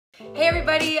Hey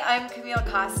everybody, I'm Camille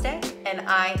Kostek and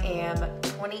I am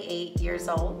 28 years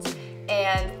old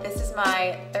and this is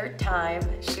my third time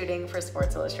shooting for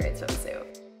Sports Illustrated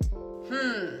Swimsuit.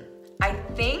 I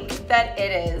think that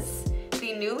it is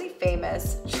the newly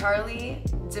famous Charli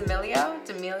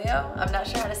D'Amelio, I'm not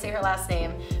sure how to say her last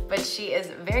name, but she is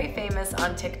very famous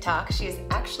on TikTok. She is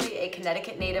actually a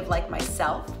Connecticut native like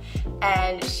myself,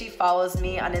 and she follows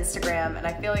me on Instagram, and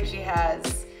I feel like she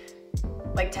has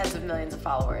like tens of millions of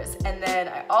followers. And then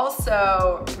I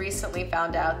also recently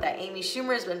found out that Amy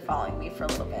Schumer has been following me for a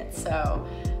little bit, so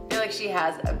I feel like she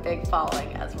has a big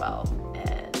following as well,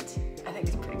 and I think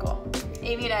it's pretty cool.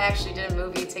 Amy and I actually did a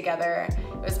movie together.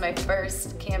 It was my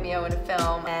first cameo in a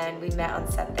film, and we met on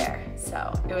set there.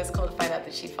 So it was cool to find out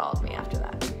that she followed me after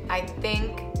that. I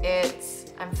think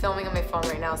I'm filming on my phone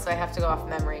right now, so I have to go off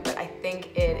memory, but I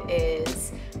think it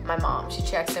is my mom. She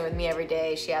checks in with me every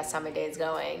day. She asks how my day is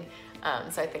going.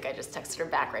 So I think I just texted her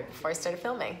back right before I started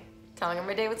filming, telling her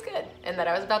my day was good and that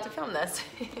I was about to film this.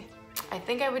 I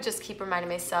think I would just keep reminding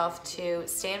myself to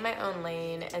stay in my own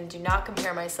lane and do not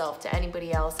compare myself to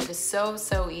anybody else. It is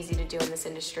so easy to do in this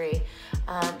industry.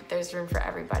 There's room for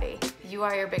everybody. You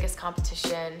are your biggest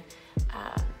competition.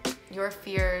 Your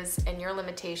fears and your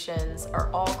limitations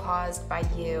are all caused by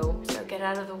you. So get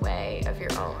out of the way of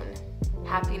your own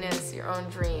happiness, your own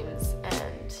dreams,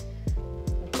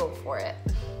 and go for it.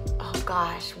 Oh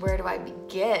gosh, where do I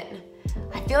begin?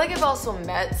 I feel like I've also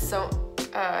met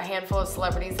a handful of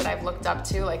celebrities that I've looked up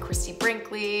to, like Christy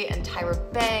Brinkley and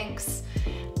Tyra Banks,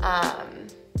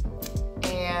 and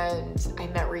I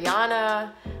met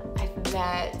Rihanna. I've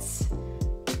met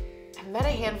a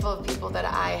handful of people that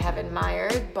I have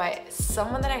admired, but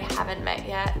someone that I haven't met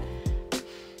yet,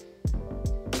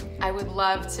 I would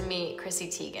love to meet Chrissy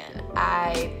Teigen.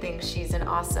 I think she's an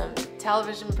awesome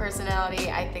television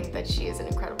personality. I think that she is an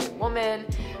incredible woman.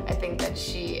 I think that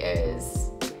she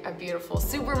is a beautiful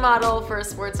supermodel for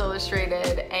Sports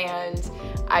Illustrated, and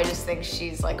I just think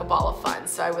she's like a ball of fun.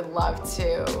 So I would love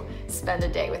to spend a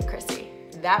day with Chrissy.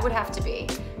 That would have to be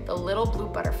the little blue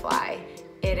butterfly.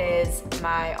 It is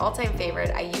my all-time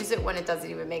favorite. I use it when it doesn't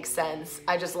even make sense.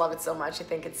 I just love it so much. I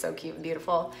think it's so cute and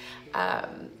beautiful.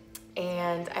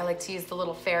 And I like to use the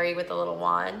little fairy with the little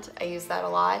wand. I use that a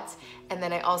lot. And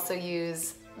then I also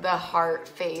use the heart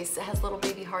face. It has little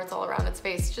baby hearts all around its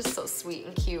face. It's just so sweet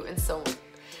and cute and so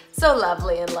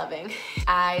lovely and loving.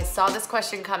 I saw this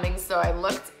question coming, so I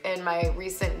looked in my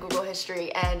recent Google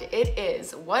history, and it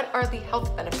is, what are the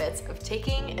health benefits of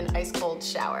taking an ice cold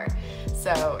shower?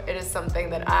 So it is something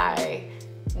that I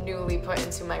newly put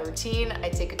into my routine. I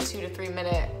take a 2 to 3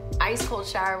 minute ice cold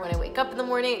shower when I wake up in the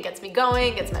morning. It gets me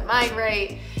going, gets my mind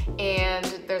right, and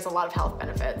there's a lot of health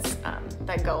benefits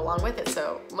that go along with it.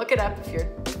 So look it up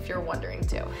if you're wondering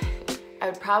too. I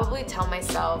would probably tell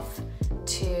myself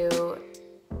to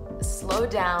slow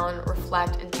down,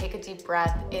 reflect, and take a deep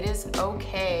breath. It is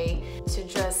okay to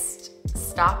just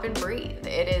stop and breathe.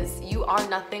 You are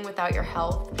nothing without your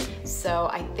health. So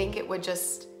I think it would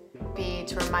just be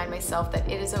to remind myself that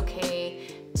it is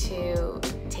okay to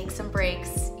take some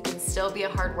breaks. You can still be a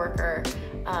hard worker,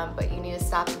 but you need to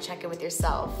stop and check in with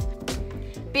yourself.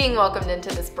 Being welcomed into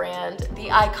this brand, the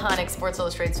iconic Sports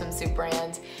Illustrated swimsuit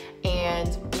brand,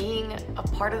 and being a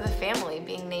part of the family,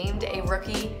 being named a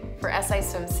rookie for SI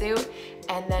Swimsuit,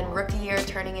 and then rookie year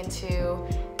turning into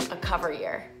a cover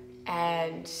year.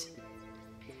 And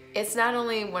it's not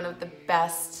only one of the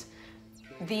best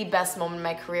moment in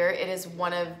my career, it is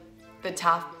one of the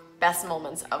top best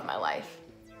moments of my life,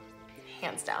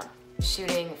 hands down.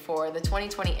 Shooting for the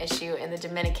 2020 issue in the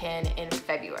Dominican in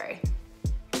February.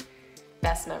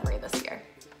 Best memory this year.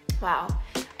 Wow.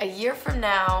 A year from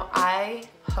now, I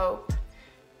hope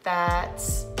that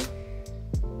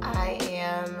I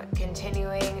am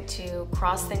continuing to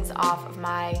cross things off of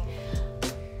my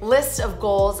list of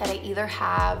goals, that I either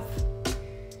have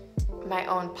my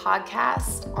own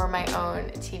podcast or my own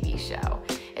TV show.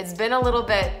 It's been a little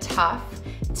bit tough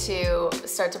to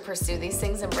start to pursue these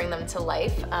things and bring them to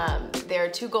life. There are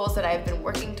 2 goals that I've been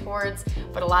working towards,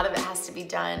 but a lot of it has to be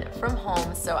done from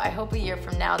home. So I hope a year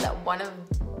from now that one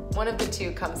of the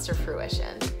 2 comes to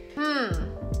fruition.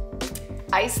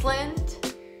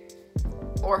 Iceland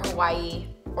or Hawaii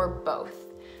or both.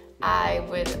 I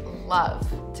would love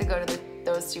to go to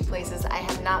those 2 places. I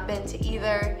have not been to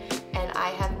either, and I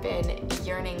have been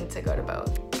yearning to go to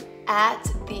both. At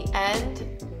the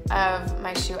end of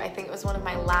my shoot, I think it was one of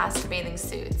my last bathing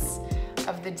suits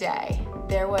of the day,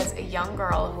 there was a young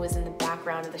girl who was in the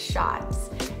background of the shots,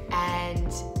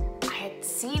 and I had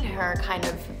seen her kind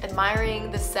of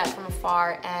admiring the set from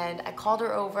afar, and I called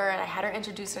her over and I had her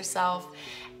introduce herself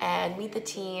and meet the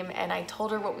team, and I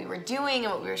told her what we were doing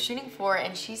and what we were shooting for,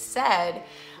 and she said,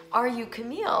 "Are you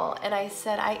Camille?" And I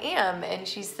said, "I am." And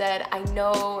she said, "I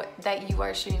know that you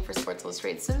are shooting for Sports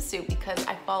Illustrated Swimsuit because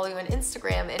I follow you on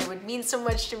Instagram, and it would mean so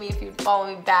much to me if you'd follow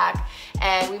me back."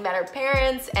 And we met her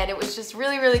parents, and it was just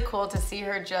really, really cool to see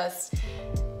her just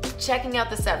checking out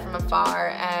the set from afar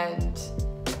and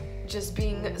just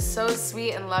being so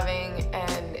sweet and loving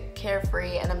and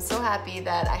carefree. And I'm so happy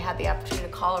that I had the opportunity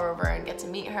to call her over and get to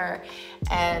meet her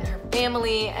and her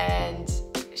family, and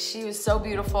she was so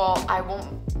beautiful. I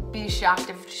won't be shocked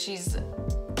if she's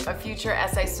a future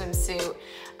SI swimsuit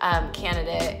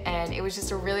candidate. And it was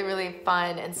just a really, really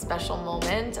fun and special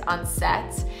moment on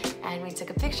set. And we took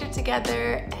a picture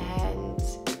together, and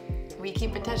we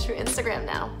keep in touch through Instagram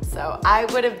now. So I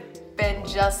would have been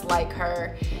just like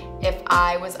her if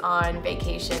I was on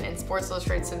vacation and Sports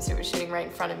Illustrated Swimsuit was shooting right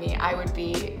in front of me. I would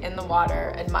be in the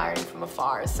water admiring from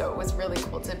afar. So it was really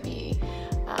cool to be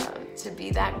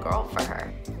that girl for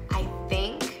her. I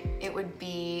think it would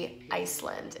be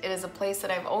Iceland. It is a place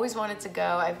that I've always wanted to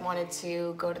go. I've wanted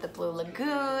to go to the Blue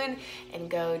Lagoon and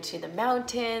go to the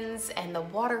mountains and the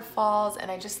waterfalls,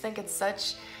 and I just think it's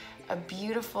such a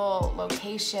beautiful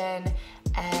location,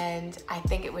 and I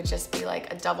think it would just be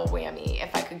like a double whammy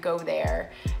if I could go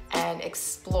there and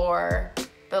explore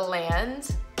the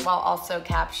land while also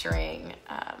capturing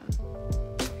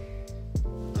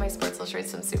my Sports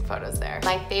Illustrated swimsuit photos there.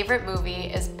 My favorite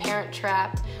movie is Parent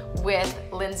Trap with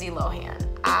Lindsay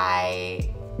Lohan.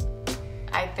 I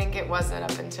think it wasn't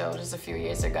up until just a few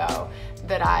years ago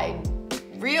that I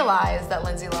realized that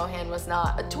Lindsay Lohan was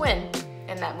not a twin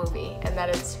in that movie, and that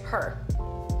it's her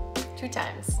 2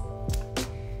 times.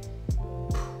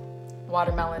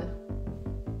 Watermelon.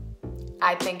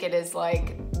 I think it is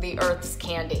like the earth's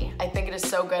candy. I think it is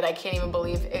so good. I can't even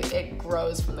believe it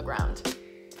grows from the ground.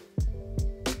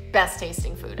 Best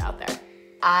tasting food out there.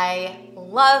 I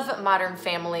love Modern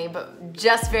Family, but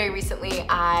just very recently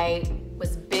I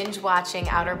was binge watching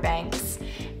Outer Banks,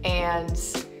 and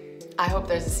I hope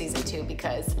there's a season 2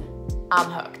 because I'm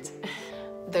hooked.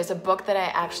 There's a book that I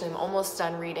actually am almost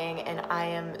done reading, and I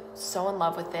am so in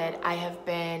love with it. I have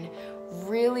been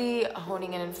really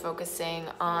honing in and focusing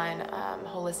on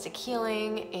holistic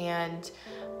healing and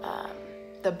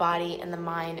the body and the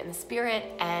mind and the spirit,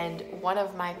 and one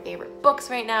of my favorite books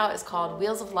right now is called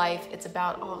Wheels of Life. It's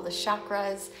about all the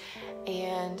chakras,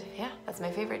 and yeah, that's my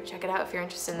favorite. Check it out if you're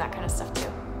interested in that kind of stuff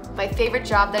too. My favorite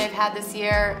job that I've had this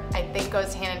year, I think,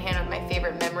 goes hand in hand with my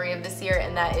favorite memory of this year,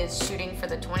 and that is shooting for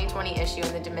the 2020 issue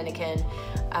in the Dominican.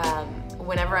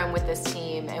 Whenever I'm with this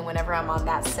team and whenever I'm on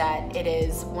that set, it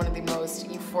is one of the most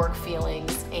euphoric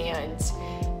feelings, and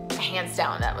hands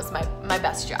down, that was my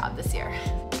best job this year.